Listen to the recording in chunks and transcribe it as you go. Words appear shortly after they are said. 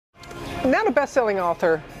Now to best-selling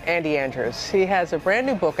author Andy Andrews. He has a brand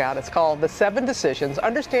new book out. It's called The 7 Decisions,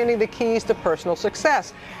 Understanding the Keys to Personal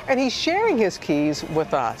Success. And he's sharing his keys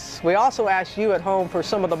with us. We also asked you at home for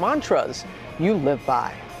some of the mantras you live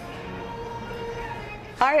by.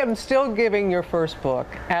 I am still giving your first book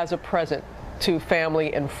as a present to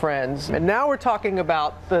family and friends. And now we're talking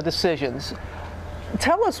about the decisions.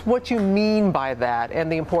 Tell us what you mean by that and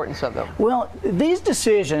the importance of them. Well, these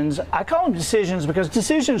decisions, I call them decisions because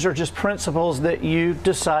decisions are just principles that you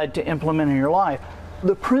decide to implement in your life.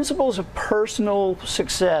 The principles of personal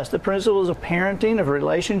success, the principles of parenting, of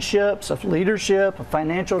relationships, of leadership, of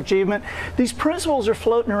financial achievement, these principles are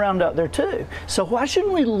floating around out there too. So why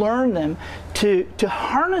shouldn't we learn them to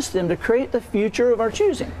harness them to create the future of our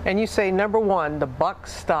choosing? And you say, number one, the buck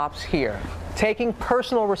stops here. Taking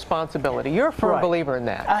personal responsibility. You're a firm believer in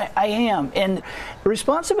that. I am. And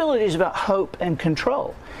responsibility is about hope and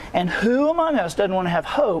control. And who among us doesn't want to have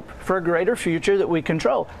hope for a greater future that we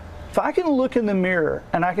control? If I can look in the mirror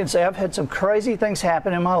and I can say I've had some crazy things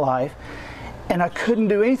happen in my life and I couldn't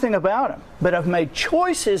do anything about them, but I've made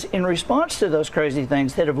choices in response to those crazy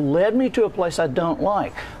things that have led me to a place I don't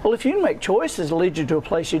like. Well, if you can make choices that lead you to a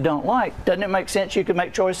place you don't like, doesn't it make sense you can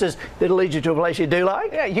make choices that lead you to a place you do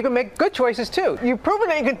like? Yeah, you can make good choices too. You've proven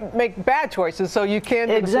that you can make bad choices, so you can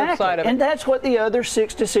do the flip side of it. And that's what the other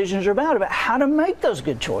 6 decisions are about how to make those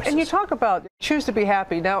good choices. And you talk about choose to be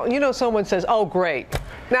happy. Now, you know, someone says, oh, great.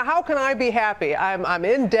 Now, how can I be happy? I'm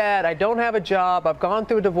in debt, I don't have a job, I've gone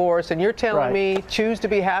through a divorce, and you're telling me choose to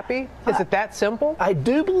be happy? Is it that simple? I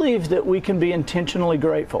do believe that we can be intentionally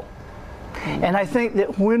grateful. And I think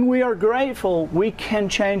that when we are grateful, we can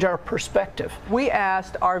change our perspective. We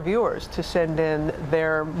asked our viewers to send in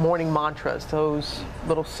their morning mantras, those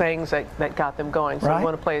little sayings that got them going. So we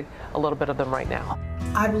want to play a little bit of them right now.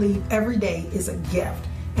 I believe every day is a gift,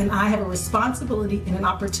 and I have a responsibility and an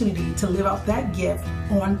opportunity to live out that gift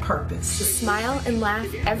on purpose. To smile and laugh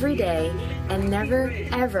every day and never,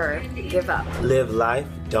 ever give up. Live life,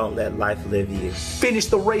 don't let life live you. Finish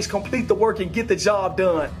the race, complete the work, and get the job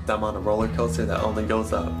done. I'm on a roller coaster that only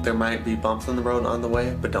goes up. There might be bumps in the road on the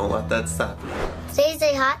way, but don't let that stop you. Today's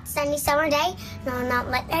a hot, sunny summer day, and I'll not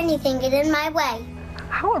let anything get in my way.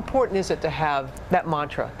 How important is it to have that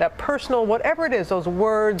mantra, that personal, whatever it is, those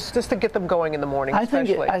words, just to get them going in the morning,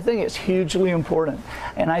 especially? I think it's hugely important.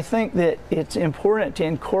 And I think that it's important to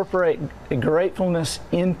incorporate gratefulness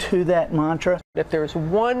into that mantra. If there's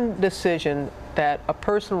one decision that a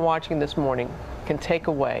person watching this morning can take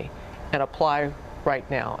away and apply right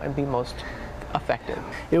now and be most effective,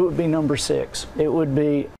 it would be number 6. It would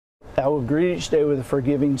be, I will greet each day with a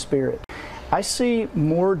forgiving spirit. I see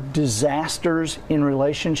more disasters in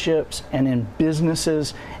relationships and in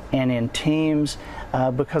businesses and in teams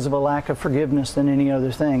because of a lack of forgiveness than any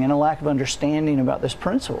other thing, and a lack of understanding about this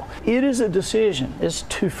principle. It is a decision, it's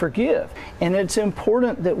to forgive, and it's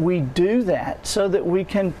important that we do that so that we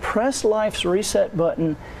can press life's reset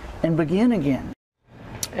button and begin again.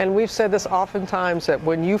 And we've said this oftentimes, that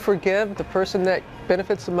when you forgive, the person that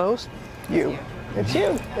benefits the most, you. It's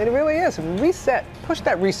you. It really is. Reset. Push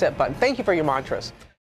that reset button. Thank you for your mantras.